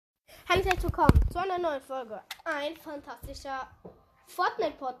Herzlich willkommen zu einer neuen Folge. Ein fantastischer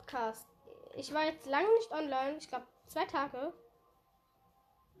Fortnite-Podcast. Ich war jetzt lange nicht online. Ich glaube 2 Tage.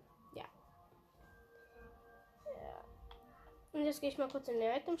 Ja. Und jetzt gehe ich mal kurz in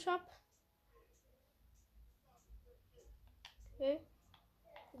den Item-Shop. Okay.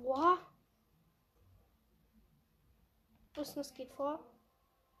 Wow. Business geht vor.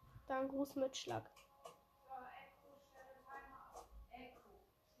 Dann Gruß mit Schlag.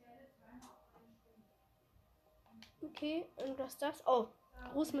 Okay, und was ist das? Oh,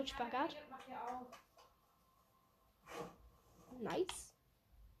 Gruß mit Spagat. Nice.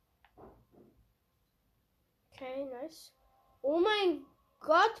 Okay, nice. Oh mein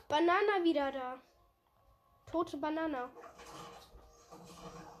Gott, Banana wieder da. Tote Banana.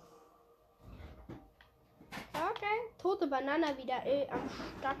 Okay, tote Banana wieder am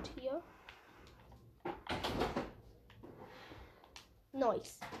Start hier.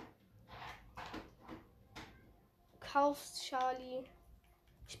 Nice. Kaufst Charlie.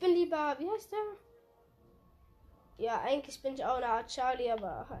 Ich bin lieber, wie heißt der? Ja, eigentlich bin ich auch eine Art Charlie,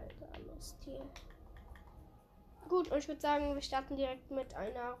 aber halt anders Tier. Gut, und ich würde sagen, wir starten direkt mit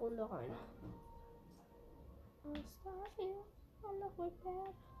einer Runde rein.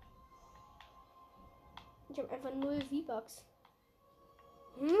 Ich habe einfach 0 V-Bucks.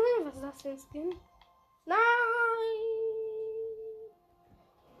 Was ist das für ein Skin? Nein!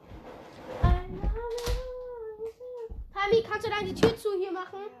 Pami, kannst du dann die Tür zu hier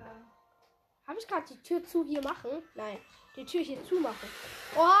machen? Ja. Habe ich gerade die Tür zu hier machen? Nein, die Tür hier zu machen.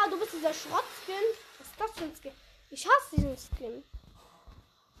 Oh, du bist dieser Schrottskin. Was ist das für ein Skin? Ich hasse diesen Skin.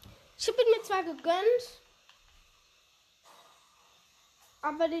 Ich habe ihn mir zwar gegönnt,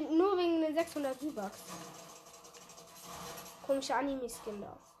 aber nur wegen den 600 V-Bucks. Komischer Anime-Skin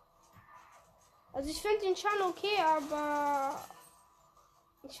da. Also ich finde den schon okay, aber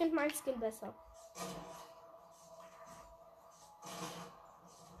ich finde mein Skin besser.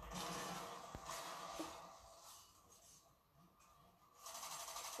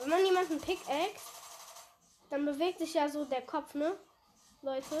 Wenn man jemanden pickaxe, dann bewegt sich ja so der Kopf, ne?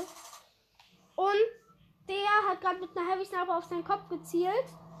 Leute. Und der hat gerade mit einer Heavy Sniper auf seinen Kopf gezielt.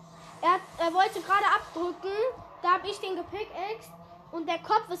 Er wollte gerade abdrücken. Da habe ich den gepickaxed. Und der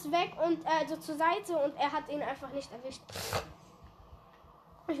Kopf ist weg und also zur Seite und er hat ihn einfach nicht erwischt.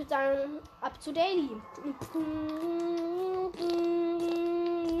 Ich würde sagen, up to daily.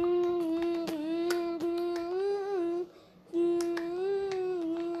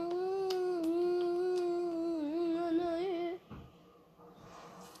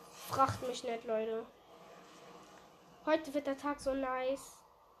 Fracht mich nicht, Leute. Heute wird der Tag so nice.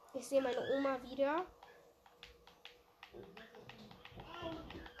 Ich sehe meine Oma wieder.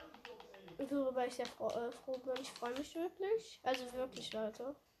 Worüber ich sehr froh bin. Ich freue mich wirklich. Also wirklich,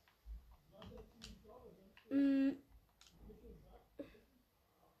 Leute. Und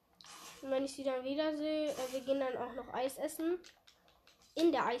wenn ich sie dann wiedersehe, wir gehen dann auch noch Eis essen.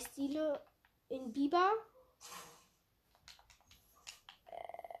 In der Eisdiele in Biber.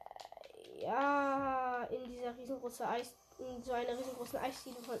 Ja, in dieser riesengroßen in so einer riesengroßen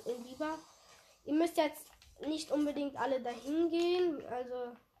Eisdiele in Biber. Ihr müsst jetzt nicht unbedingt alle dahin gehen.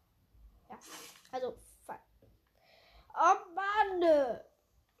 Also, ja. Also, oh Mann!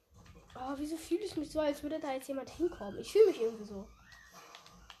 Oh, wieso fühle ich mich so, als würde da jetzt jemand hinkommen? Ich fühle mich irgendwie so.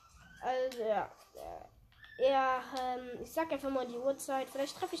 Also, ja. Ja, ich sag einfach mal die Uhrzeit.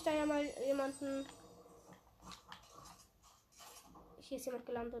 Vielleicht treffe ich da ja mal jemanden. Hier ist jemand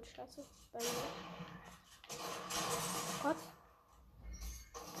gelandet. Scheiße. Bei mir. Gott.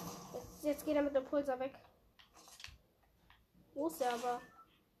 Jetzt geht er mit dem Pulsar weg. Wo ist er aber?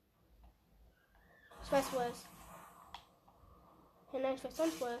 Ich weiß, wo er ist. Ja, nein, ich weiß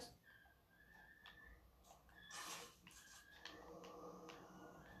sonst, wo er ist.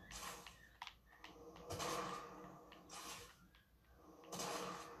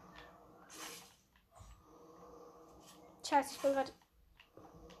 Scheiße, ich bin gerade.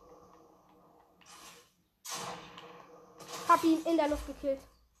 Hab ihn in der Luft gekillt.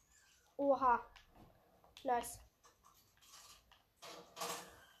 Oha. Nice.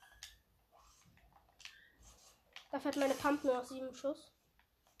 Dafür hat meine Pump nur noch 7 Schuss.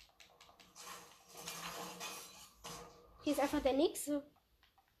 Hier ist einfach der nächste.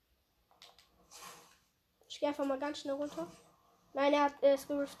 Ich gehe einfach mal ganz schnell runter. Nein, er ist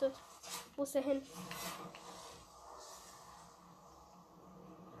geriftet. Wo ist er hin?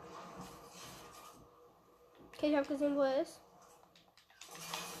 Okay, ich habe gesehen, wo er ist.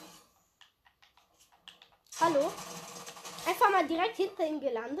 Hallo? Einfach mal direkt hinter ihm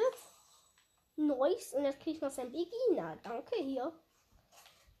gelandet. Nice. Und jetzt kriege ich noch sein Beginer. Danke hier.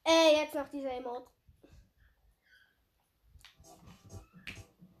 Jetzt noch dieser Emote.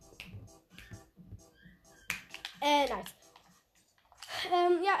 Nice.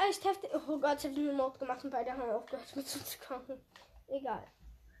 Ja, echt heftig. Oh Gott, ich habe den Emote gemacht und beide haben aufgehört mit zu kochen. Egal.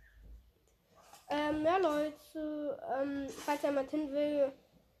 Ja, Leute, falls jemand hin will,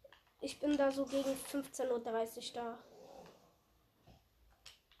 ich bin da so gegen 15:30 Uhr da.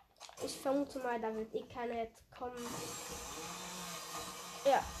 Ich vermute mal, da wird eh keiner jetzt kommen.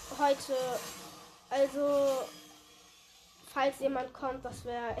 Ja, heute, also, falls jemand kommt, das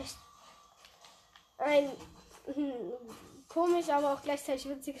wäre echt ein komisch, aber auch gleichzeitig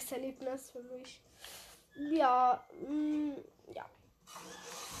witziges Erlebnis für mich. Ja, ja.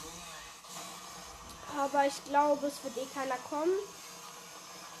 Aber ich glaube, es wird eh keiner kommen.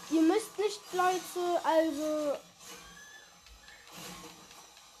 Ihr müsst nicht, Leute, also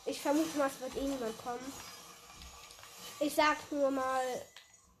ich vermute mal, es wird eh niemand kommen. Ich sag nur mal,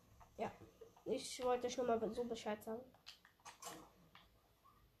 ja, ich wollte euch nur mal so Bescheid sagen.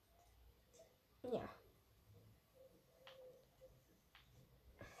 Ja.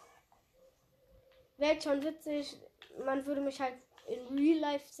 Wäre schon witzig, man würde mich halt in Real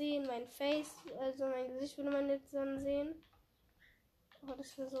Life sehen, mein Face, also mein Gesicht würde man jetzt dann sehen. Aber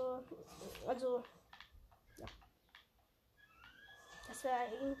das wäre so, also, ja. Das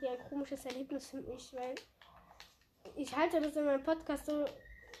wäre irgendwie ein komisches Erlebnis für mich, weil ich halte das in meinem Podcast so,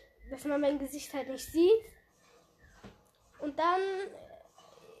 dass man mein Gesicht halt nicht sieht. Und dann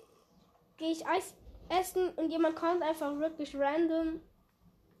gehe ich Eis essen und jemand kommt einfach wirklich random.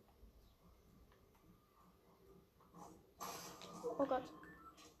 Oh Gott.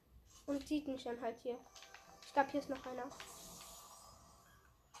 Und sieht mich dann halt hier. Ich glaube, hier ist noch einer.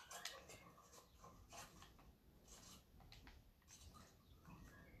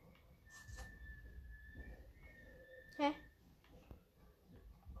 Hä?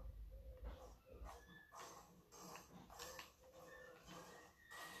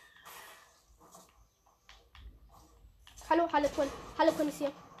 Hallo, Harlequin ist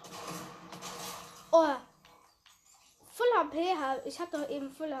hier. Oh. Full HP halt. Ich habe doch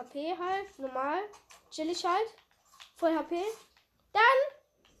eben Full HP halt. Normal. Chillig halt. Full HP. Dann,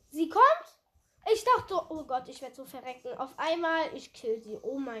 sie kommt. Ich dachte, oh Gott, ich werde so verrecken. Auf einmal, ich kill sie.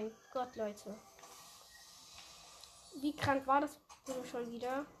 Oh mein Gott, Leute. Wie krank war das schon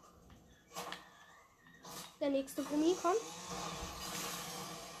wieder? Der nächste Gummi kommt.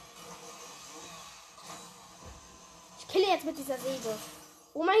 Ich kille jetzt mit dieser Säge.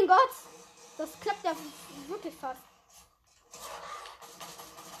 Oh mein Gott. Das klappt ja wirklich fast.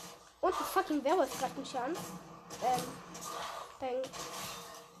 Und die fucking Werwolf greift mich an.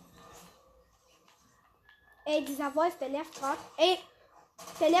 Ey, dieser Wolf, der nervt gerade. Ey,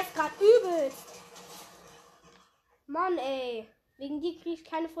 der nervt gerade übelst. Mann, ey. Wegen dir krieg ich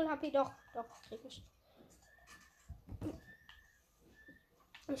keine Full HP. Doch, krieg ich.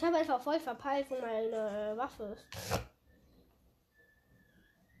 Ich habe einfach voll verpeilt, wo meine Waffe ist.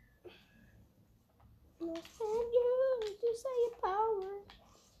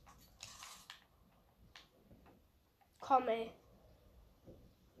 Komm, ey.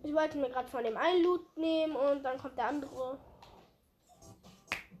 Ich wollte mir gerade von dem einen Loot nehmen und dann kommt der andere.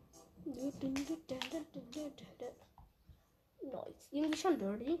 Nice. Irgendwie schon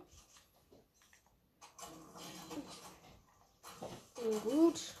dirty.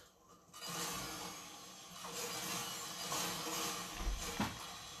 Gut.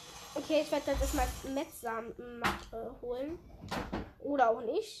 Okay, ich werde das mal Metzsamen holen. Oder auch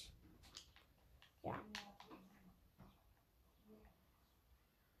nicht. Ja.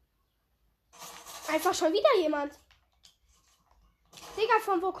 Einfach schon wieder jemand. Digga,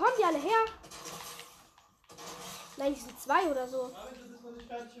 von wo kommen die alle her? Nein, die sind 2 oder so. Nein, das ist noch nicht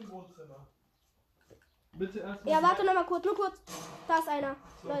fertig im Wohnzimmer. Bitte erstmal. Ja, warte noch mal kurz, nur kurz. Da ist einer.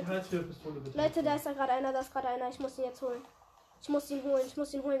 So, Leute, Leute, da ist da gerade einer, Ich muss ihn jetzt holen. Ich muss ihn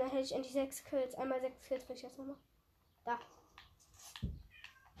holen. Dann hätte ich endlich 6 Kills. Einmal 6 Kills will ich jetzt nochmal. Da.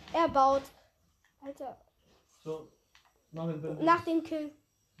 Er baut. Alter. So, nach dem Kill.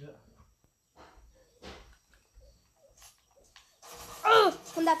 Ja.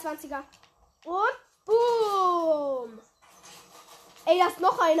 120er. Und boom. Ey, da ist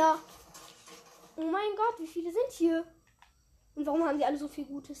noch einer. Oh mein Gott, wie viele sind hier? Und warum haben die alle so viel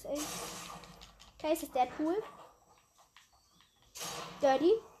Gutes, ey? Okay, ist das Deadpool?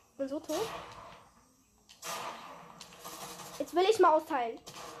 Dirty. Bin so tot. Jetzt will ich mal austeilen.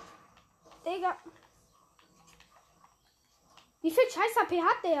 Digga. Wie viel scheiß HP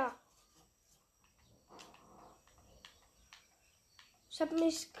hat der? Ich habe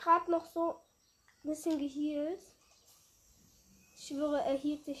mich gerade noch so ein bisschen gehealt. Ich schwöre, er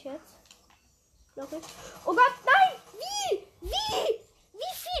hielt sich jetzt. Noch nicht. Oh Gott, nein! Wie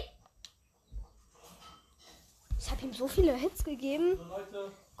viel? Ich habe ihm so viele Hits gegeben. So,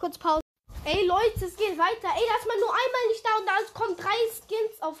 Leute, Kurz Pause. Ey Leute, es geht weiter. Ey, da ist man nur einmal nicht da und da kommen 3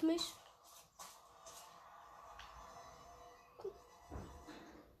 Skins auf mich.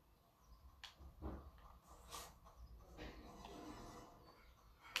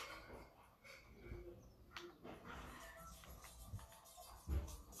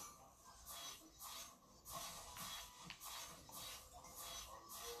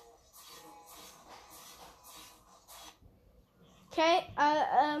 Okay,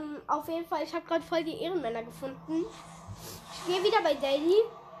 auf jeden Fall, ich habe gerade voll die Ehrenmänner gefunden. Ich gehe wieder bei Daily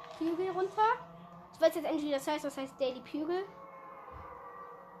Pugel runter. Ich weiß jetzt endlich, wie das heißt. Was heißt Daily Pugel?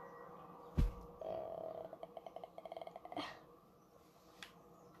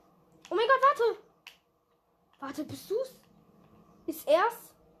 Oh mein Gott, warte! Warte, bist du's? Ist er's?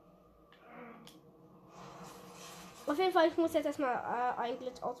 Auf jeden Fall, ich muss jetzt erstmal ein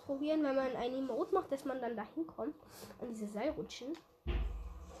Glitch ausprobieren, wenn man ein Emote macht, dass man dann dahin kommt, an diese Seilrutschen.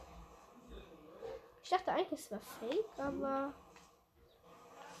 Ich dachte eigentlich, es wäre fake, aber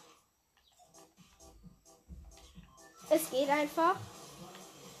es geht einfach.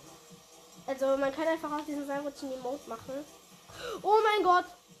 Also man kann einfach auf diesen Seilrutschen Emote machen. Oh mein Gott!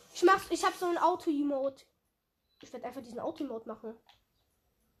 Ich habe so ein Auto-Emote. Ich werde einfach diesen Auto-Emote machen.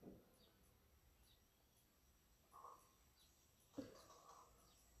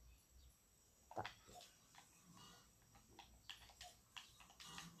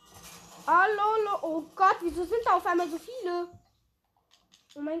 Hallo, oh Gott, wieso sind da auf einmal so viele?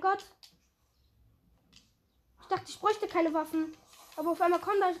 Oh mein Gott. Ich dachte, ich bräuchte keine Waffen. Aber auf einmal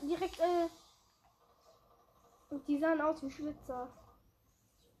kommen da direkt, und die sahen aus wie Schwitzer.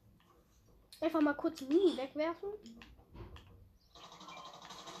 Einfach mal kurz Mini wegwerfen.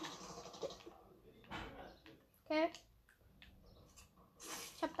 Okay.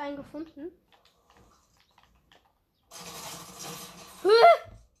 Ich habe da einen gefunden.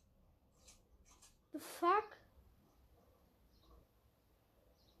 The fuck?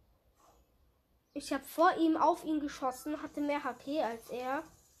 Ich habe vor ihm auf ihn geschossen, hatte mehr HP als er.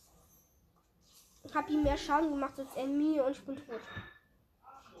 Habe ihm mehr Schaden gemacht als er mir und ich bin tot.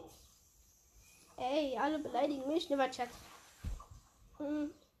 Ey, alle beleidigen mich. Never Chat.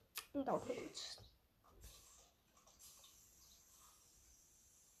 Und auch nicht.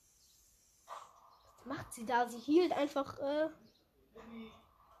 Was macht sie da? Sie hielt einfach. Oh,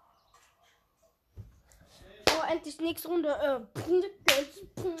 endlich nächste Runde.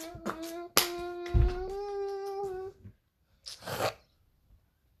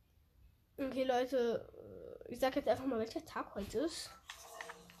 Okay, Leute. Ich sag jetzt einfach mal, welcher Tag heute ist.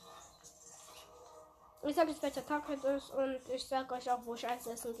 Ich sag jetzt, welcher Tag heute ist und ich sag euch auch, wo ich Eis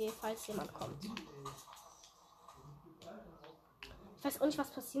essen gehe, falls jemand kommt. Ich weiß auch nicht,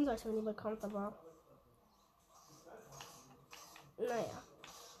 was passieren sollte, wenn jemand kommt, aber naja.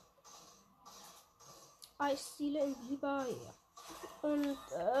 Eisziele in Biber, ja. Und,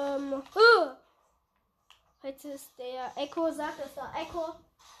 heute ist der Echo, sagt es da. Echo,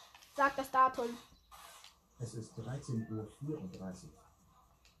 sagt das Datum. Es ist 13:34 Uhr.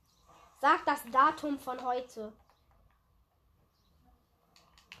 Sag das Datum von heute.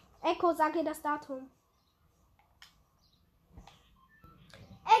 Echo, sag dir das Datum.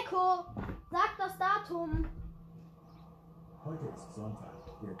 Echo, sag das Datum. Heute ist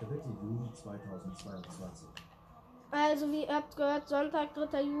Sonntag, der 3. Juli 2022. Also, wie ihr habt gehört, Sonntag,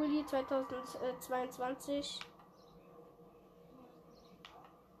 3. Juli 2022.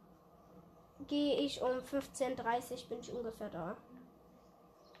 Gehe ich um 15:30 Uhr, bin ich ungefähr da.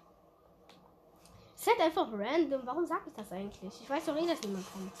 Es ist halt einfach random. Warum sag ich das eigentlich? Ich weiß doch eh, dass niemand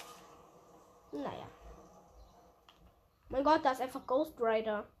kommt. Naja. Mein Gott, da ist einfach Ghost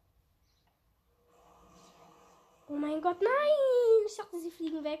Rider. Oh mein Gott, nein! Ich dachte, sie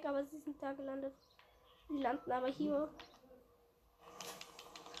fliegen weg, aber sie sind da gelandet. Die landen aber hier.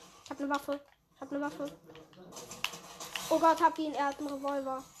 Ich hab eine Waffe. Oh Gott, hab ihn. Er hat einen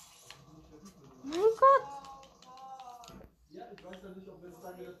Revolver. Mein Gott. ja, ich weiß ja nicht, ob wir es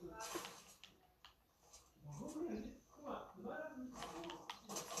sagen, dass du.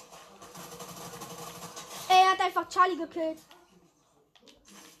 Er hat einfach Charlie gekillt.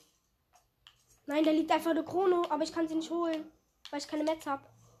 Nein, da liegt einfach eine Krone, aber ich kann sie nicht holen, weil ich keine Metz habe.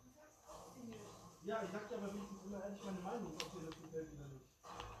 Ja, ich sag dir aber wenigstens immer ehrlich meine Meinung, ob dir das gefällt oder nicht.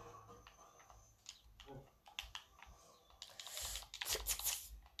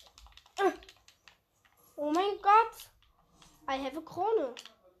 Oh mein Gott. I have a Krone.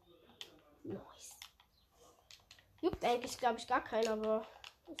 Nice. Jupp. Eigentlich glaube ich gar keinen, aber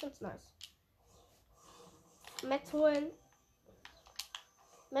ich find's nice. Metz holen.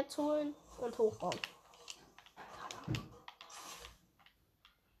 Metz holen und hochbauen.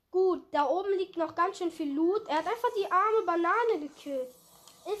 Gut, da oben liegt noch ganz schön viel Loot. Er hat einfach die arme Banane gekillt.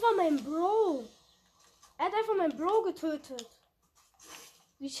 Einfach mein Bro. Er hat einfach meinen Bro getötet.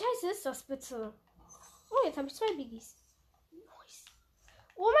 Wie scheiße ist das bitte? Oh, jetzt habe ich 2 Biggies. Nice.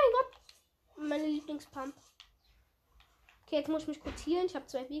 Oh mein Gott. Meine Lieblingspump. Okay, jetzt muss ich mich kurz healen. Ich habe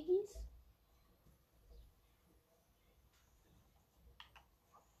 2 Biggies.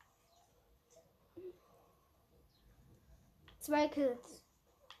 Zwei Kills.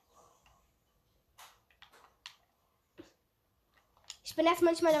 Ich bin erst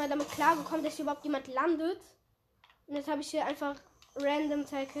manchmal damit klargekommen, dass hier überhaupt jemand landet. Und jetzt habe ich hier einfach random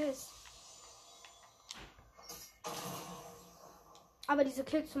 2 Kills. Aber diese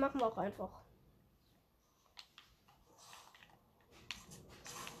Kills machen wir auch einfach.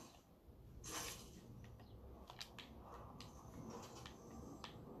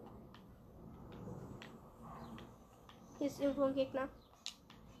 Hier ist irgendwo ein Gegner.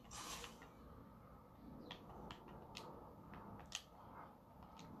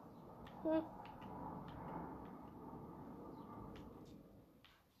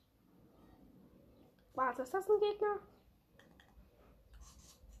 Warte, ist das ein Gegner?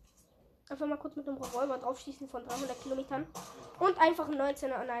 Einfach mal kurz mit dem Revolver draufschießen von 300 Kilometern. Und einfach ein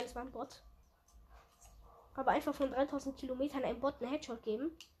 19er. Nein, das war ein Bot. Aber einfach von 3000 Kilometern einem Bot einen Headshot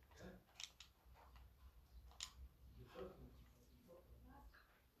geben.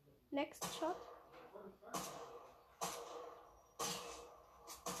 Next Shot.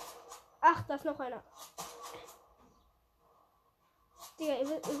 Ach, da ist noch einer. Digga,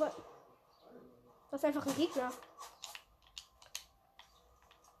 das ist einfach ein Gegner.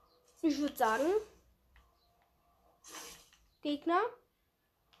 Ich würde sagen, Gegner,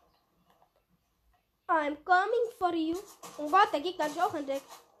 I'm coming for you. Oh Gott, der Gegner hat sich auch entdeckt.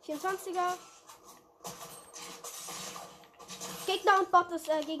 24er. Gegner und Bot ist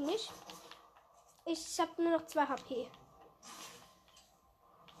gegen mich. Ich habe nur noch 2 HP.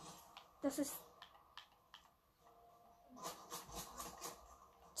 Das ist...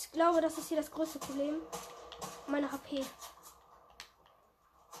 Ich glaube, das ist hier das größte Problem. Meine HP.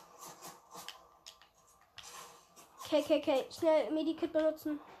 Okay. Schnell Medikit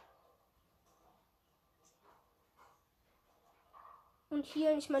benutzen. Und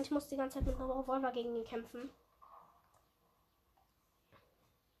hier, ich meine, ich muss die ganze Zeit mit einem Revolver gegen ihn kämpfen.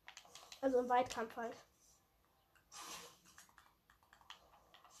 Also im Weitkampf halt.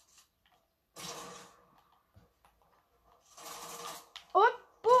 Und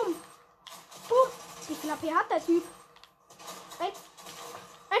boom. Boom. Wie viel HP hat der Typ?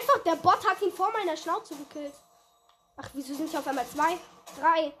 Einfach der Bot hat ihn vor meiner Schnauze gekillt. Ach, wieso sind hier auf einmal 2,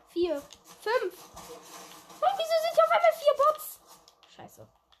 3, 4, 5? Und wieso sind hier auf einmal 4 Bots? Scheiße.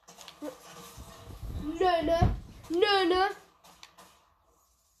 Nö.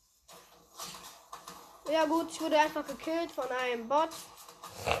 Ja gut, ich wurde einfach gekillt von einem Bot.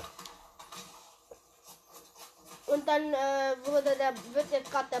 Und dann wird jetzt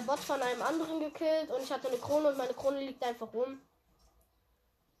gerade der Bot von einem anderen gekillt. Und ich hatte eine Krone und meine Krone liegt einfach rum.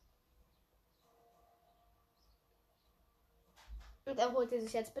 Und er holte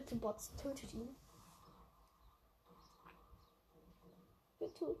sich jetzt bitte Bots. Tötet ihn.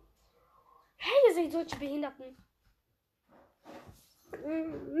 Bitte. Hey, ihr seid solche Behinderten.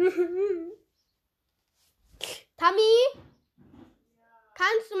 Tammy?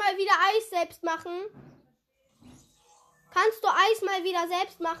 Kannst du mal wieder Eis selbst machen? Kannst du Eis mal wieder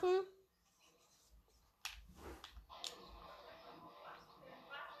selbst machen?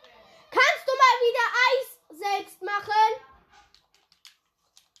 Kannst du mal wieder Eis selbst machen?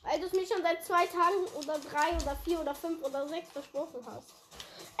 Weil du es mir schon seit 2 Tagen oder 3 oder 4 oder 5 oder 6 versprochen hast.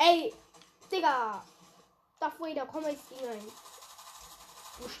 Ey, Digga. Darth Vader, komm ins Ding rein.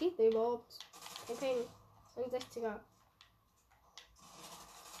 Wo steht der überhaupt? Okay, 60er.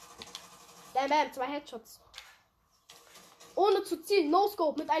 Bam, 2 Headshots. Ohne zu zielen, no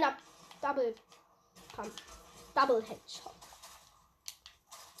scope mit einer Double Pump. Double Headshot.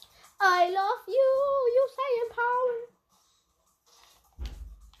 I love you, you say empower.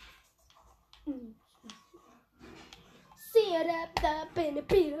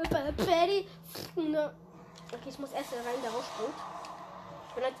 Okay, ich muss erst rein, der rausspringt.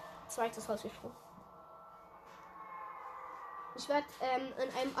 Ich bin als zweites rausgesprungen. Ich werde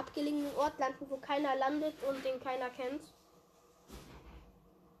in einem abgelegenen Ort landen, wo keiner landet und den keiner kennt.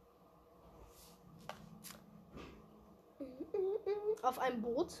 Auf einem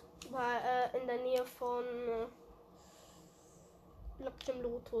Boot. War in der Nähe von Block dem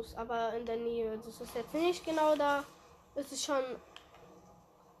Lotus, aber in der Nähe. Das ist jetzt nicht genau da. Es ist schon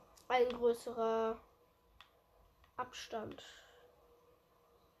ein größerer Abstand.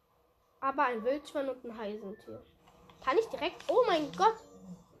 Aber ein Wildschwein und ein Hai sind hier. Kann ich direkt... Oh mein Gott!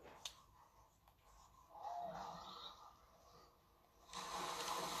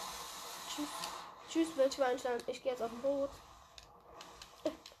 Tschüss. Tschüss, Wildschweinstein. Ich gehe jetzt auf ein Boot.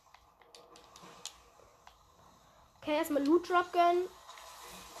 Okay, erstmal Loot Drop gönnen.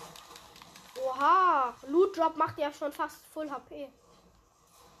 Oha! Loot Drop macht ja schon fast Full HP.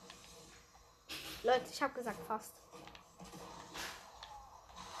 Leute, ich habe gesagt fast.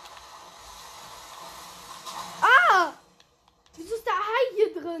 Ah! Wieso ist der Hai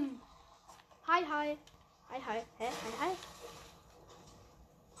hier drin? Hi, hi. Hi, hi. Hä? Hi, hi.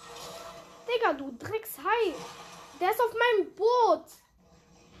 Digga, du Dreckshai. Der ist auf meinem Boot.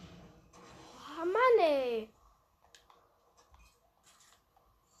 Oh, Mann, ey.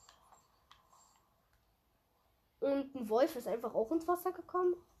 Und ein Wolf ist einfach auch ins Wasser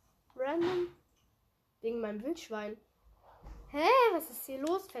gekommen. Random. Wegen meinem Wildschwein. Hä? Was ist hier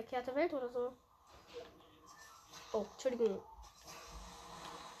los? Verkehrte Welt oder so? Oh, Entschuldigung.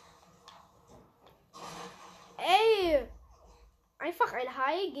 Ey! Einfach ein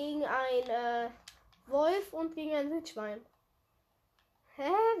Hai gegen ein Wolf und gegen ein Wildschwein.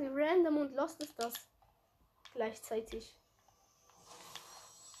 Hä? Wie random und lost ist das? Gleichzeitig.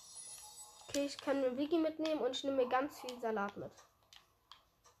 Okay, ich kann mir Wiki mitnehmen und ich nehme mir ganz viel Salat mit.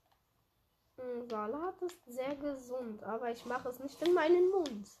 Salat ist sehr gesund, aber ich mache es nicht in meinen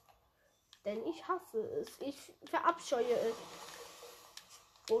Mund. Denn ich hasse es. Ich verabscheue es.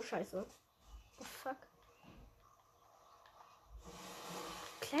 Oh, scheiße. Oh, fuck.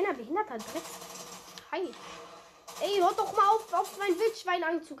 Kleiner behinderter Drecks. Hi. Ey, hört doch mal auf mein Wildschwein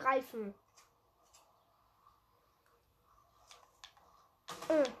anzugreifen.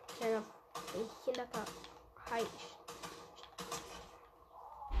 Kleiner behinderter Hi.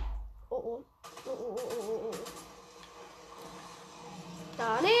 Oh, oh. Oh, oh, oh, oh, oh.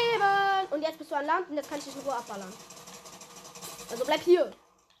 Daneben. Und jetzt bist du an Land und jetzt kann ich dich in Ruhe abballern. Also bleib hier.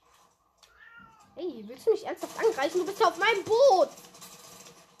 Ey, willst du mich ernsthaft angreifen? Du bist ja auf meinem Boot.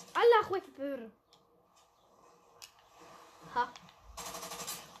 Allahu Akbar. Ha.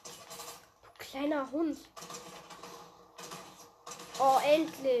 Du kleiner Hund. Oh,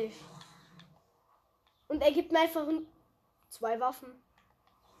 endlich. Und er gibt mir einfach 2 Waffen.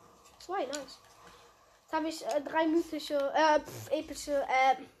 2, nice. Jetzt habe ich 3 mythische, epische,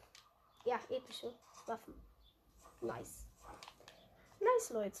 ja, epische Waffen. Nice. Nice,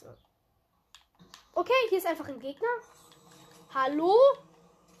 Leute. Okay, hier ist einfach ein Gegner. Hallo?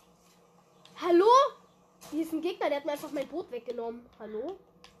 Hallo? Hier ist ein Gegner, der hat mir einfach mein Boot weggenommen. Hallo?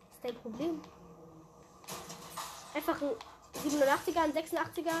 Was ist dein Problem? Einfach ein 87er, ein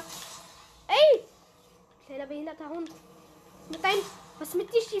 86er. Ey! Kleiner behinderter Hund. Was ist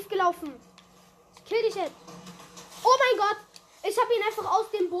mit dir schief gelaufen? Ich kill dich jetzt. Oh mein Gott! Ich habe ihn einfach aus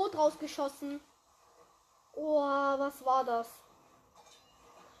dem Boot rausgeschossen. Oh, was war das?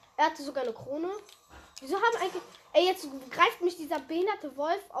 Er hatte sogar eine Krone. Wieso haben eigentlich... Ey, jetzt greift mich dieser behinderte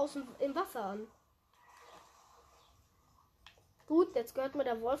Wolf im Wasser an. Gut, jetzt gehört mir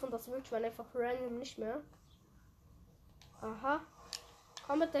der Wolf und das Wildschwein einfach random nicht mehr. Aha.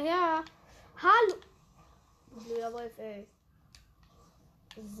 Komm bitte her. Hallo. Blöder Wolf, ey.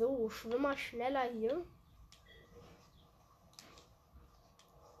 So, schwimm mal schneller hier.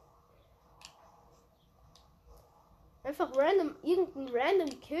 Einfach random, irgendein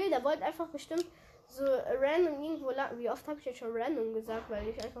random Kill. Der wollte einfach bestimmt so random irgendwo landen. Wie oft habe ich jetzt schon random gesagt, weil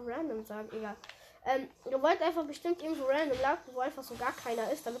ich einfach random sage. Egal. Der wollte einfach bestimmt irgendwo random landen, wo einfach so gar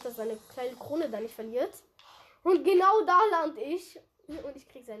keiner ist, damit er seine kleine Krone da nicht verliert. Und genau da lande ich. Und ich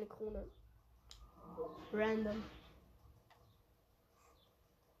krieg seine Krone. Random.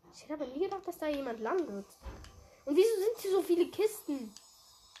 Ich hätte aber nie gedacht, dass da jemand landet. Und wieso sind hier so viele Kisten?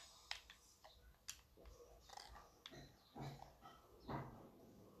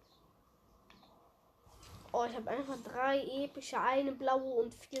 Oh, ich habe einfach 3 epische, eine blaue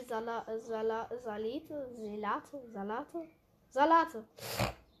und 4 Salate.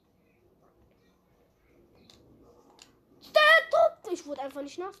 Ich wurde einfach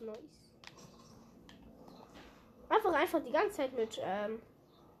nicht nass. Nice. Einfach die ganze Zeit mit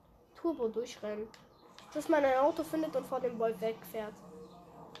Turbo durchrennen. Bis man ein Auto findet und vor dem Wolf wegfährt.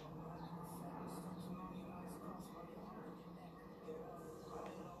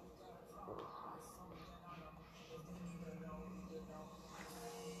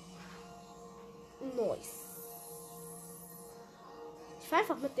 Nice. Ich fahre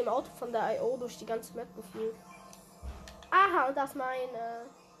einfach mit dem Auto von der IO durch die ganze Map gefühlt. Ah, Haha, und das mein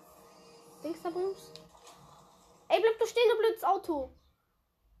Dingsterbums. Ey, bleib doch stehen, du blödes Auto.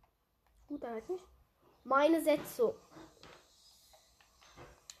 Gut, dann halt nicht. Meine Setzung.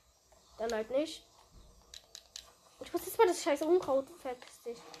 Dann halt nicht. Ich muss jetzt mal das scheiße Unkraut verpiss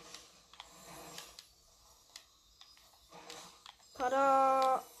dich.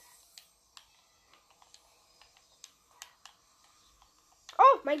 Tada.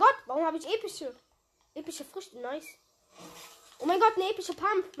 Oh mein Gott, warum habe ich epische Früchte? Nice. Oh mein Gott, eine epische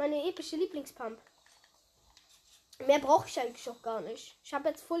Pump. Meine epische Lieblingspump. Mehr brauche ich eigentlich auch gar nicht. Ich habe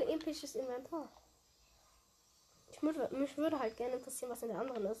jetzt voll episches Inventar. Mich würde halt gerne interessieren, was in der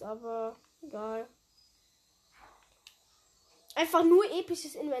anderen ist, aber egal. Einfach nur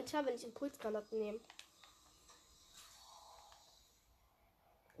episches Inventar, wenn ich Impulsgranaten nehme.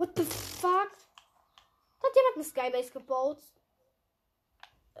 What the fuck? Hat jemand eine Skybase gebaut?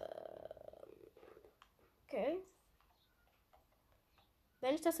 Okay.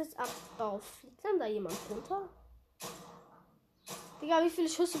 Wenn ich das jetzt abbaue, fliegt dann da jemand runter? Digga, wie viele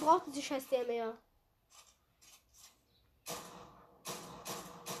Schüsse braucht die scheiß der mehr?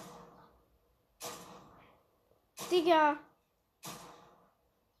 Digga.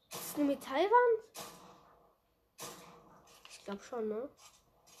 Ist das eine Metallwand? Ich glaube schon, ne?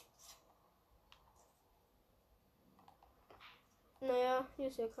 Naja, hier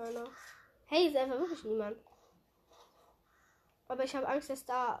ist ja keiner. Hey, ist einfach wirklich niemand. Aber ich habe Angst, dass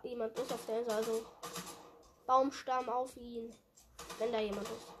da jemand ist auf der Insel. Also Baumstamm auf ihn. Wenn da jemand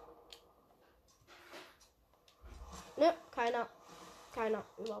ist. Ne, keiner. Keiner.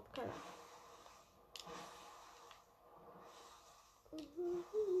 Überhaupt keiner. Ich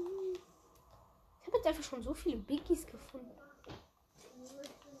habe jetzt einfach schon so viele Biggies gefunden.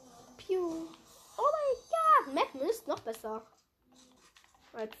 Piu. Oh mein Gott. Mappen ist noch besser.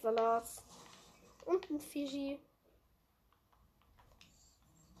 Als Salat. Und ein Fiji.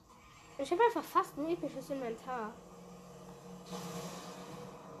 Ich habe einfach fast ein episches Inventar.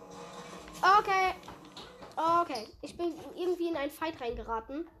 Okay. Okay. Ich bin irgendwie in einen Fight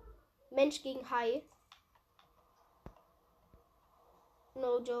reingeraten. Mensch gegen Hai.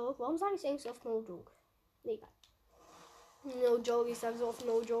 No joke. Warum sage ich eigentlich auf No joke? Nee, egal. No joke. Ich sage so auf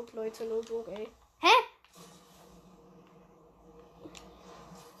No joke, Leute. No joke, ey. Hä?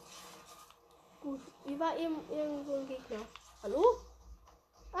 Gut. Hier war eben irgendwo ein Gegner. Hallo?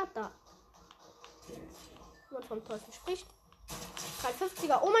 Ah, da. Jemand vom Teufel spricht.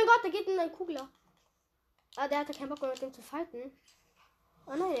 350er. Oh mein Gott, da geht in ein Kugler. Ah, der hatte keinen Bock mehr mit dem zu fighten.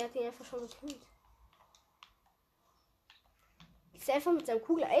 Oh nein, der hat ihn einfach schon gekillt. Ist er einfach mit seinem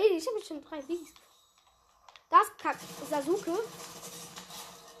Kugler. Ey, ich habe jetzt schon 3 Biggies. Das Sasuke.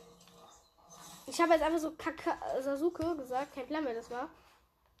 Ich habe jetzt einfach so Sasuke gesagt. Kein Plan, wer das war.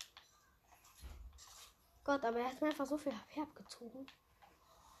 Gott, aber er hat mir einfach so viel HP abgezogen.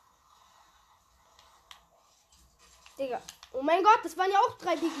 Digga. Oh mein Gott, das waren ja auch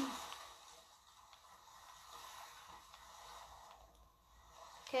 3 Biggies.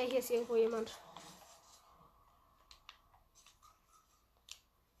 Okay, hier ist irgendwo jemand.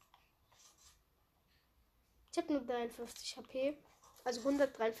 Ich habe nur 53 HP. Also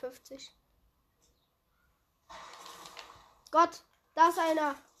 153. Gott, da ist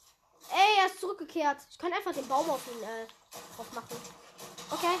einer. Ey, er ist zurückgekehrt. Ich kann einfach den Baum auf ihn drauf machen.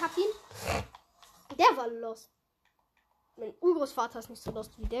 Okay, hab ihn. Der war los. Mein Urgroßvater ist nicht so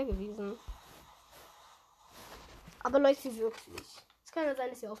lost wie der gewesen. Aber Leute, wirklich. Es kann ja sein,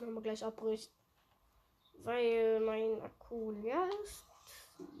 dass die Aufnahme gleich abbricht. Weil mein Akku leer ist.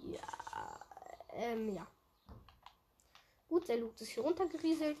 Ja. Gut, der Luke ist hier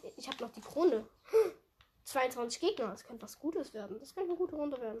runtergerieselt. Ich habe noch die Krone. 22 Gegner. Das könnte was Gutes werden. Das könnte eine gute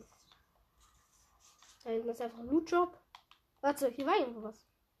Runde werden. Da hinten ist einfach ein Loot-Drop. Warte, hier war irgendwo was.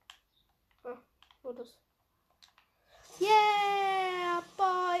 Ah, wo das? Yeah,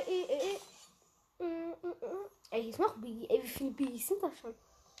 boy. Ey, hier ist noch Biggie. Ey, wie viele Biggies sind das schon?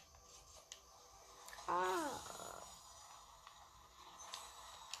 Ah.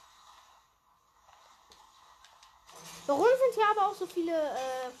 Warum sind hier aber auch so viele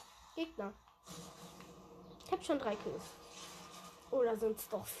Gegner? Ich habe schon 3 Kills. Oder sind es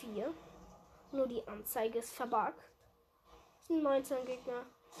doch 4? Nur die Anzeige ist verbuggt. Es sind 19 Gegner.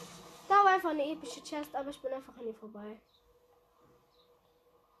 Da war einfach eine epische Chest, aber ich bin einfach an ihr vorbei.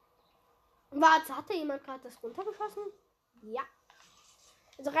 Warte, hat da jemand gerade das runtergeschossen? Ja.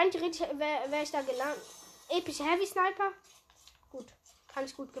 Also rein theoretisch wäre ich da gelandet. Epische Heavy Sniper. Gut. Kann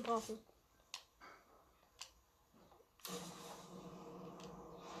ich gut gebrauchen.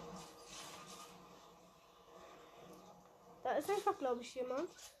 Da ist einfach, glaube ich, jemand.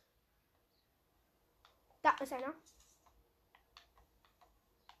 Da ist einer.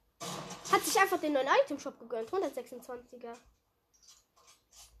 hat sich einfach den neuen Item-Shop gegönnt. 126er.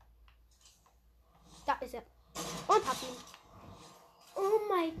 Da ist er. Und hab ihn. Oh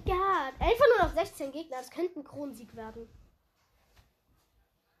mein Gott. Einfach nur noch 16 Gegner. Das könnte ein Kronensieg werden.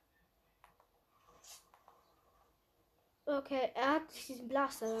 Okay, er hat sich diesen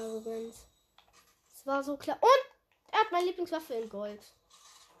Blaster da gegönnt. Das war so klar. Und er hat meine Lieblingswaffe in Gold.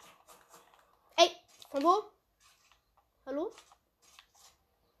 Ey, von wo? Hallo?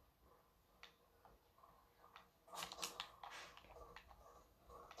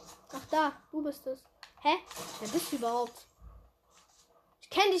 Ach da, du bist es. Hä? Wer bist du überhaupt? Ich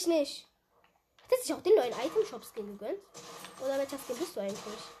kenne dich nicht. Hat er sich auch den neuen Item-Shop-Skin gegönnt? Oder welcher Skin bist du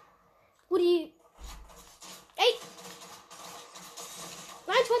eigentlich? Rudi. Ey!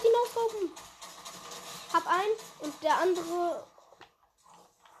 Nein, ich wollte ihn ausrauben. Hab einen und der andere.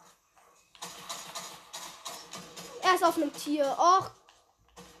 Er ist auf einem Tier. Och.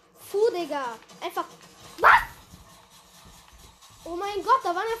 Puh, Digga. Einfach. Was? Oh mein Gott,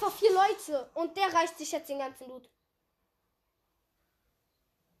 da waren einfach 4 Leute. Und der reißt sich jetzt den ganzen Loot.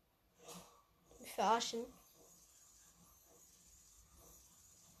 Mich verarschen.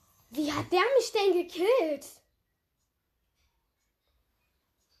 Wie hat der mich denn gekillt?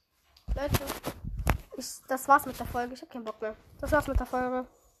 Leute, das war's mit der Folge. Ich hab keinen Bock mehr. Das war's mit der Folge.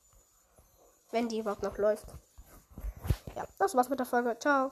 Wenn die überhaupt noch läuft. Ja, das war's mit der Folge. Ciao.